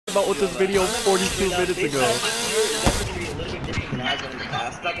about with this video 42 minutes ago.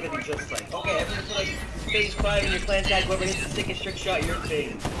 It's not gonna be just like, okay, everyone's like phase 5 in your clan tag, whoever hits the sickest trick shot, you're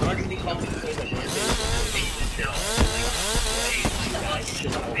phase. There aren't gonna be conflicts plays like you're phase.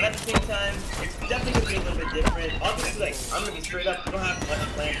 But at the same time, it's definitely gonna be a little bit different. Obviously, like, I'm gonna be straight up, we don't have much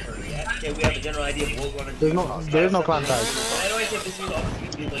plan for it yet. Okay, we have a general idea of what we're gonna do. There's no clan tag. I know I said this was obviously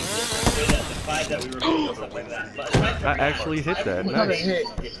gonna be like different than the 5 that we were doing and stuff like that. But I actually hit that. Nice.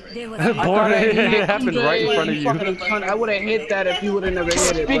 It happened right in front of you. I would have hit that if you would have never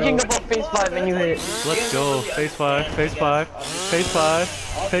hit it. Speaking about phase 5 and you hit. Let's go. Phase 5. Phase 5. Phase 5.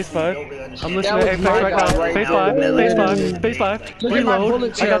 Phase 5. I'm listening to Apex right now. Phase 5. Phase 5. Phase 5.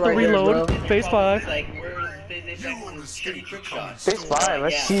 Reload. I got the reload. Phase 5. Phase 5, I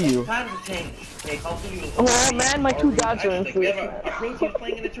see you. Oh man, my 2 gods are in free. A pro team's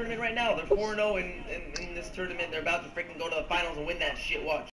playing in the tournament right now. They're 4-0 in this tournament. They're about to freaking go to the finals and win that shit. Watch.